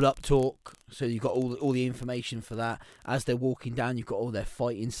the build-up talk. So you've got all the information for that. As they're walking down, you've got all their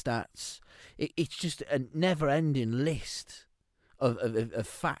fighting stats. It's just a never-ending list of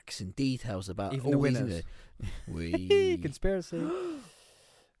facts and details about even all the winners. Conspiracy.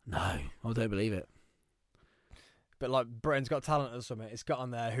 No, I don't believe it. But like Britain's Got Talent or something, it's got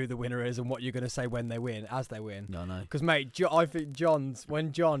on there who the winner is and what you're going to say when they win, as they win. No. Because mate, I think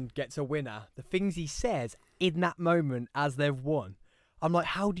when John gets a winner, the things he says in that moment as they've won, I'm like,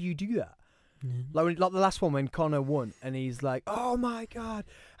 how do you do that? Like the last one when Conor won, and he's like, "Oh my God!"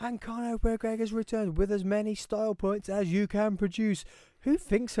 And Conor McGregor's returned with as many style points as you can produce. Who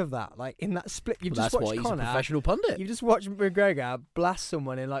thinks of that? Like in that split, That's why he's a professional pundit. You just watch McGregor blast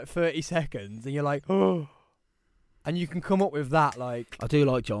someone in like 30 seconds, and you're like, "Oh." And you can come up with that, like... I do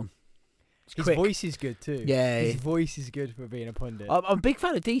like John. His voice is good, too. Yeah. His voice is good for being a pundit. I'm a big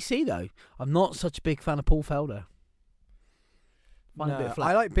fan of DC, though. I'm not such a big fan of Paul Felder.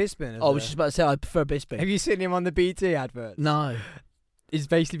 I like Bisping. I was just about to say, I prefer Bisping. Have you seen him on the BT advert? No. He's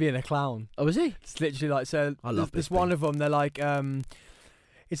basically being a clown. Oh, is he? It's literally like... So I love there's Bisping. one of them, they're like...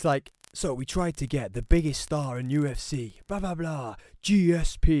 it's like, so we tried to get the biggest star in UFC. Blah, blah, blah.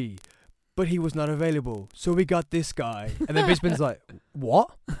 GSP. But he was not available, so we got this guy. And then Bisping's like,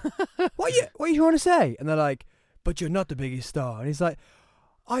 what? What are you trying to say? And they're like, but you're not the biggest star. And he's like,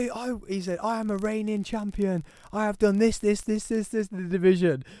 he said, I am a reigning champion. I have done this in the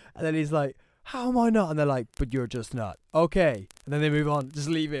division. And then he's like, how am I not? And they're like, but you're just not. Okay. And then they move on. Just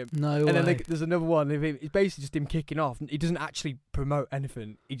leave him. No And way. then there's another one. It's basically just him kicking off. He doesn't actually promote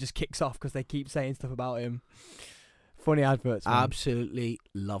anything. He just kicks off because they keep saying stuff about him. Funny adverts, man. Absolutely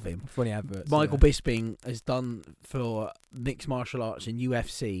love him. Funny adverts. Michael yeah. Bisping has done for mixed martial arts in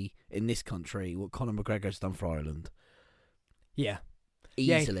UFC in this country what Conor McGregor has done for Ireland. Yeah.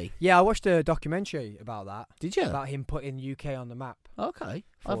 Easily. Yeah, I watched a documentary about that. Did you? About him putting UK on the map. Okay. I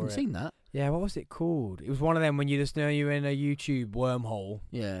for haven't it. seen that. Yeah, what was it called? It was one of them when you just know you're in a YouTube wormhole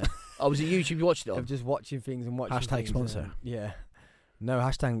Yeah. I was at YouTube. You watched it of on? just watching things and watching Hashtag things sponsor. and- yeah. No,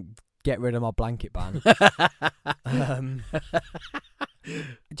 hashtag get rid of my blanket ban. Do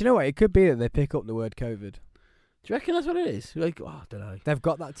you know what? It could be that they pick up the word COVID. Do you reckon that's what it is? Like, I don't know. They've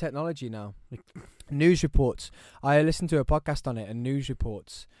got that technology now. News reports. I listened to a podcast on it, and news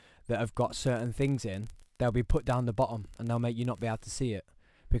reports that have got certain things in, they'll be put down the bottom, and they'll make you not be able to see it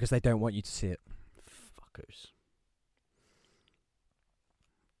because they don't want you to see it. Fuckers.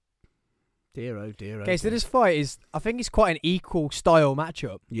 Dear oh dear. Okay, so this fight is, I think it's quite an equal style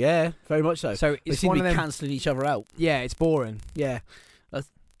matchup. Yeah, very much so. So They it's seem one to of be them. cancelling each other out. Yeah, it's boring. Yeah,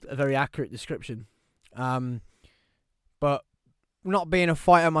 that's a very accurate description. But not being a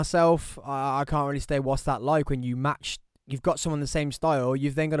fighter myself, I can't really say what's that like when you match. You've got someone the same style.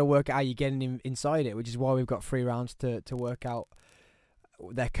 You've then got to work out how you're getting inside it, which is why we've got 3 rounds to work out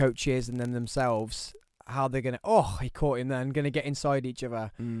their coaches and then themselves how they're gonna. Oh, he caught him then. Gonna get inside each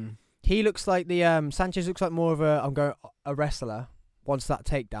other. He looks like Sanchez looks like more of a wrestler. Wants that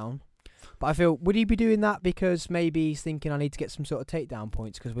takedown. But I feel, would he be doing that because maybe he's thinking I need to get some sort of takedown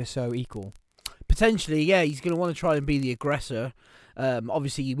points because we're so equal? Potentially, yeah, he's going to want to try and be the aggressor.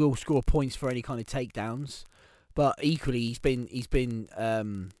 Obviously, he will score points for any kind of takedowns, but equally, he's been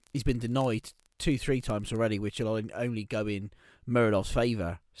denied 2-3 times already, which will only go in Muradov's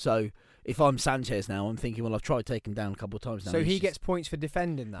favour. So, if I'm Sanchez now, I'm thinking, well, I've tried to take him down a couple of times now. So he gets points for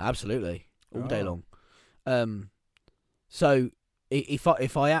defending that. Absolutely all day Oh. long. So if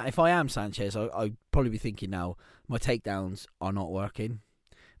I am Sanchez, I'd probably be thinking now my takedowns are not working.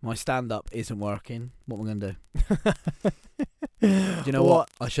 My stand-up isn't working. What am I going to do? Do you know what?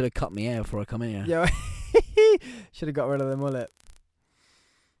 I should have cut my hair before I come in here. Yeah, should have got rid of the mullet.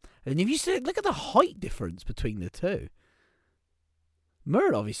 And if you see, look at the height difference between the two.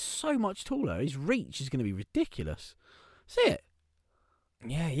 Muradov is so much taller. His reach is going to be ridiculous. See it?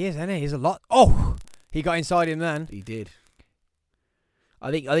 Yeah, he is, isn't he? He's a lot. Oh, he got inside him then. He did.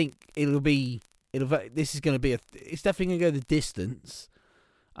 I think this is going to be it's definitely going to go the distance,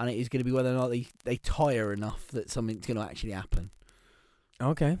 and it is going to be whether or not they tire enough that something's going to actually happen.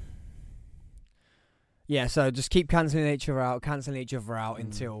 Okay. Yeah, so just keep cancelling each other out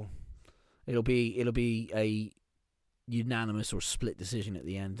until It'll be a unanimous or split decision at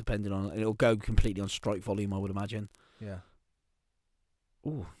the end, depending on. It'll go completely on strike volume, I would imagine. yeah.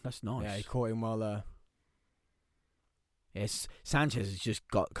 Ooh, that's nice. Yeah, he caught him well there. Yes, Sanchez has just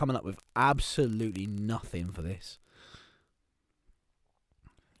got coming up with absolutely nothing for this.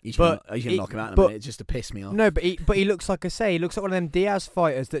 He's going to knock him out in a minute just to piss me off. No, but he looks like I say, he looks like one of them Diaz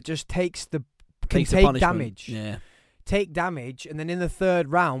fighters that just can Takes the take punishment. damage. Yeah. Take damage, and then in the 3rd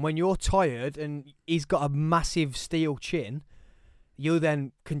round, when you're tired and he's got a massive steel chin, you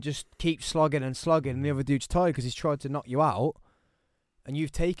then can just keep slugging, and the other dude's tired because he's tried to knock you out, and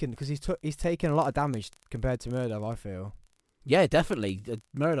you've taken because he's taken a lot of damage compared to Muradov, I feel. Yeah, definitely.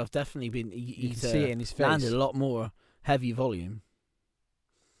 Muradov's definitely been. You He's can see it in his face. landed a lot more heavy volume.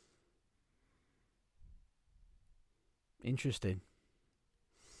 Interesting.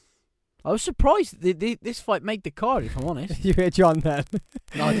 I was surprised this fight made the card, if I'm honest. You hear John then?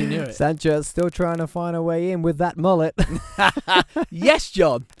 No, I didn't hear it. Sanchez still trying to find a way in with that mullet. Yes,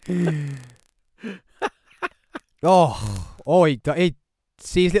 John. He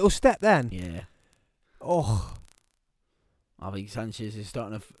see his little step then. Yeah. Oh, I think Sanchez is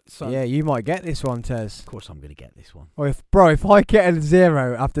starting to. yeah, you might get this one, Tez. Of course, I'm going to get this one. Or if I get a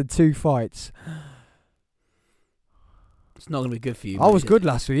 0 after 2 fights, It's not going to be good for you. I was good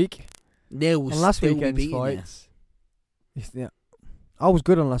last week. Neil will On last still be weekend's beating there. fights. Yeah, I was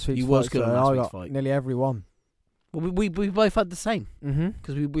good on last week's You fight. was good on last I week's got fight. nearly every one. Well, we both had the same Mm-hmm.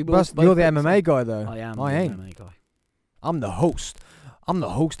 because we both. You're the had MMA same. guy though. I am. I the ain't. MMA guy. I'm the host. I'm the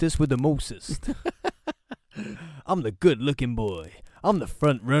hostess with the mostest. I'm the good-looking boy. I'm the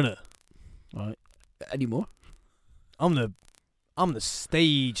front runner. All right. Any more? I'm the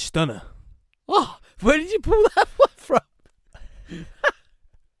stage stunner. Oh, where did you pull that one from?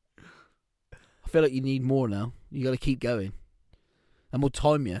 I feel like you need more now. You got to keep going, and we'll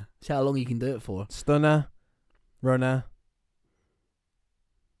time you. See how long you can do it for. Stunner, runner.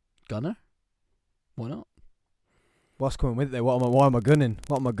 Gunner. Why not? What's coming with it? Why am I gunning?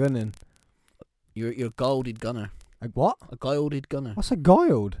 What am I gunning? You're a golded gunner. A what? A golded gunner. What's a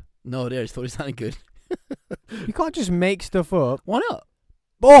guiled? No, I just thought it sounded good. You can't just make stuff up. Why not?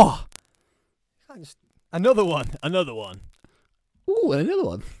 Oh! Another one. Ooh, and another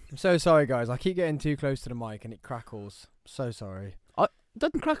one. I'm so sorry, guys. I keep getting too close to the mic and it crackles. So sorry.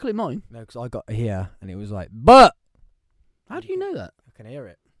 Doesn't crackle in mine. No, because I got here and it was like, but! How do you know that? I can hear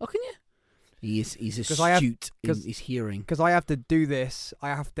it. Oh, can you? He's I have- astute in his hearing. Because I have to do this, I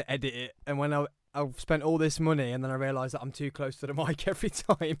have to edit it, and when I've spent all this money, and then I realise that I'm too close to the mic every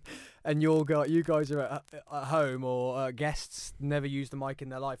time, and you guys are at home, or guests never use the mic in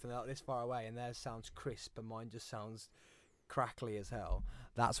their life, and they're like this far away, and theirs sounds crisp, and mine just sounds crackly as hell.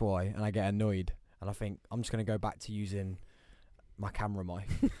 That's why, and I get annoyed, and I think I'm just going to go back to using my camera mic.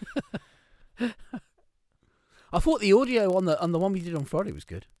 I thought the audio on the one we did on Friday was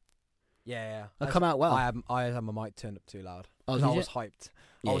good. Yeah. It come out well. I had my mic turned up too loud. Oh, 'Cause did I you? was hyped.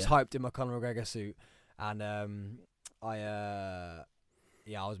 I was hyped in my Conor McGregor suit, and I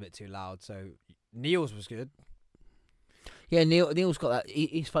was a bit too loud. So Neil's was good. Yeah, Neil's got that.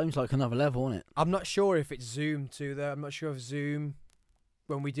 His phone's like another level, isn't it? I'm not sure if it's Zoom too. Though I'm not sure if Zoom,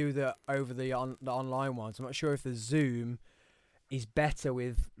 when we do the online ones, I'm not sure if the Zoom is better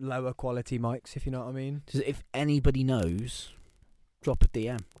with lower quality mics. If you know what I mean. Just if anybody knows, drop a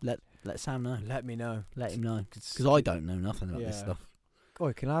DM. Let Sam know. Let me know. Let him know. Because I don't know nothing about this Yeah. stuff.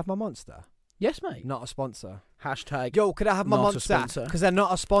 Oh, can I have my Monster? Yes, mate. Not a sponsor. Hashtag. Yo, could I have my Not a Monster? sponsor. Because they're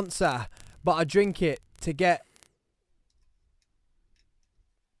not a sponsor, but I drink it to get.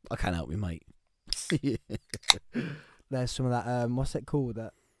 I can't help you, mate. There's some of that. What's it called?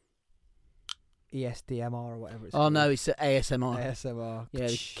 That ESDMR or whatever it's Oh called. no, it's ASMR. ASMR. Yeah,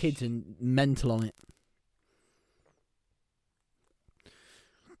 the kids are mental on it.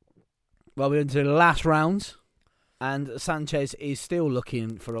 Well, we're into the last round, and Sanchez is still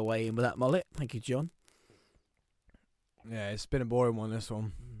looking for a way in with that mullet. Thank you, John. Yeah, it's been a boring one, this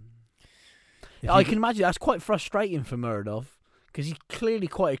one. I can imagine that's quite frustrating for Muradov, because he's clearly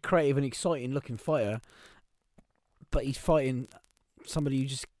quite a creative and exciting looking fighter, but he's fighting somebody who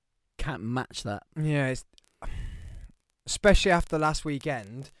just can't match that. Yeah, it's especially after last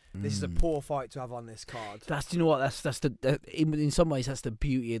weekend. This is a poor fight to have on this card. You know what? That's the in some ways that's the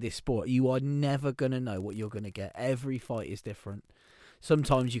beauty of this sport. You are never gonna know what you're gonna get. Every fight is different.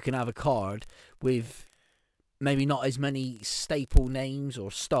 Sometimes you can have a card with maybe not as many staple names or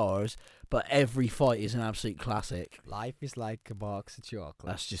stars, but every fight is an absolute classic. Life is like a box of chocolates.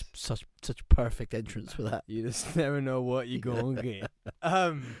 That's just such a perfect entrance for that. You just never know what you're gonna get.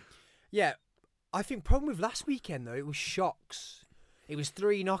 Yeah, I think problem with last weekend though, it was shocks. It was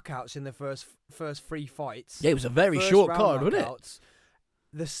 3 knockouts in the first 3 fights. Yeah, it was a very First short round card, wasn't it? knockouts.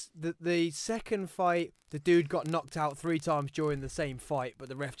 The second fight, the dude got knocked out 3 times during the same fight, but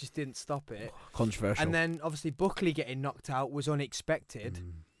the ref just didn't stop it. Controversial. And then obviously Buckley getting knocked out was unexpected,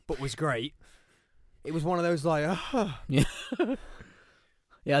 but was great. It was one of those like, yeah,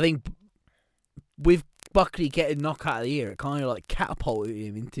 yeah. I think with Buckley getting knocked out of the year, it kind of like catapulted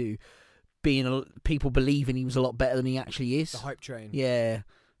him into being people believing he was a lot better than he actually is. the hype train. Yeah,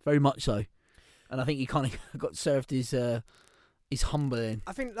 very much so. And I think he kind of got served his humbling.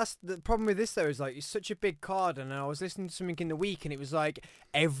 I think that's the problem with this though, is like it's such a big card, and I was listening to something in the week, and it was like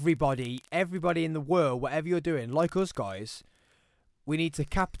everybody in the world, whatever you're doing, like us guys, we need to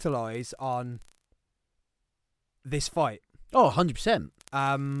capitalise on this fight. Oh, 100%.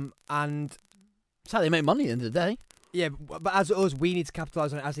 And That's how they make money at the end of the day. yeah, but as us, we need to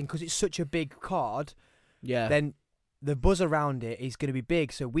capitalise on it, as in because it's such a big card. Yeah. Then the buzz around it is going to be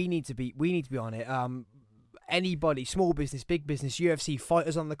big, so we need to be on it. Anybody, small business, big business, UFC,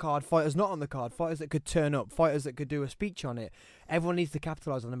 fighters on the card, fighters not on the card, fighters that could turn up, fighters that could do a speech on it. Everyone needs to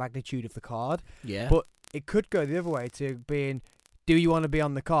capitalise on the magnitude of the card. Yeah. But it could go the other way to being, do you want to be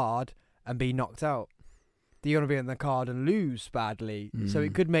on the card and be knocked out? Do you want to be on the card and lose badly? So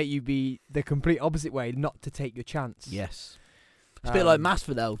it could make you be the complete opposite way, not to take your chance. Yes. It's a bit like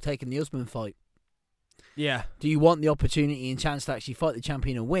Masvidal taking the Usman fight. Yeah. Do you want the opportunity and chance to actually fight the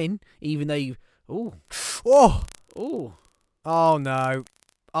champion and win, even though you... Oh. Oh no,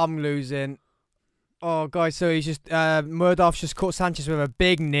 I'm losing. Oh guys, so he's just Murdov's just caught Sanchez with a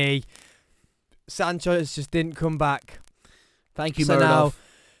big knee. Sanchez just didn't come back. Thank you, So Murdov. now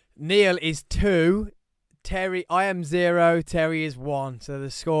Neil is 2, Terry, I am 0, Terry is 1. So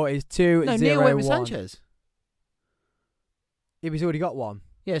the score is 2-0. No, Neil went with Sanchez. Yeah, he's already got 1.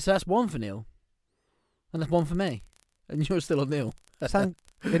 Yeah, so that's 1 for Neil. And that's 1 for me. And you're still on Neil.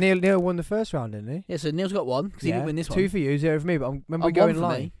 Neil won the first round, didn't he? Yeah, so Neil's got 1 because he didn't win this 2 one. for you, 0 for me. But I'm, when we 1 go in for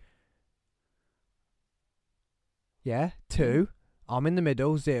line. me. Yeah, 2. I'm in the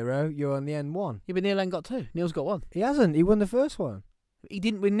middle, 0. You're on the end, 1. Yeah, but Neil ain't got 2. Neil's got 1. He hasn't. He won the first one. He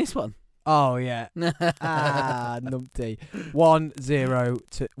didn't win this one. Oh, yeah. Numpty.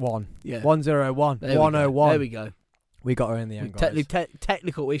 1-0-1. Yeah. 1-0-1. There 1-0-1. There we go. We got her in the end, guys.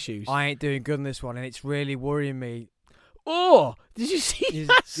 Technical issues. I ain't doing good in this one, and it's really worrying me. Oh, did you see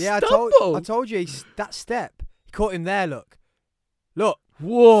that Yeah, stumble? I told you, that step. He caught him there, look.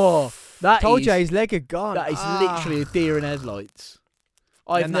 Whoa. Told you, his leg had gone. That is literally a deer in headlights.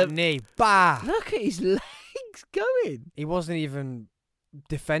 And that knee. Bah! Look at his legs going. He wasn't even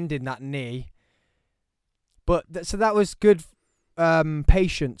defending that knee. But so that was good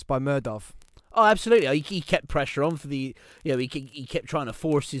patience by Murdov. Oh, absolutely. He kept pressure on for the. He kept trying to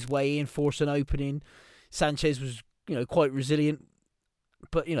force his way in, force an opening. Sanchez was quite resilient,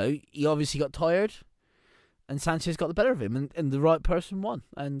 but he obviously got tired, and Sanchez got the better of him, and the right person won,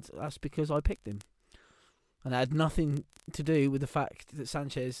 and that's because I picked him, and it had nothing to do with the fact that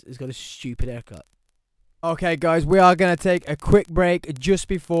Sanchez has got a stupid haircut. Okay, guys, we are going to take a quick break just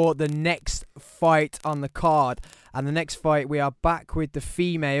before the next fight on the card. And the next fight, we are back with the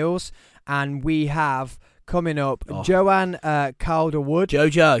females. And we have coming up Joanne Calderwood.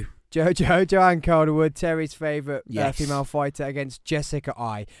 Joanne Calderwood, Terry's favourite female fighter against Jessica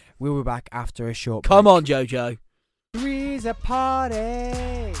I. We'll be back after a short break. Come on, Jojo. Three's a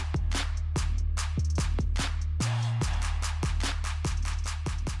party.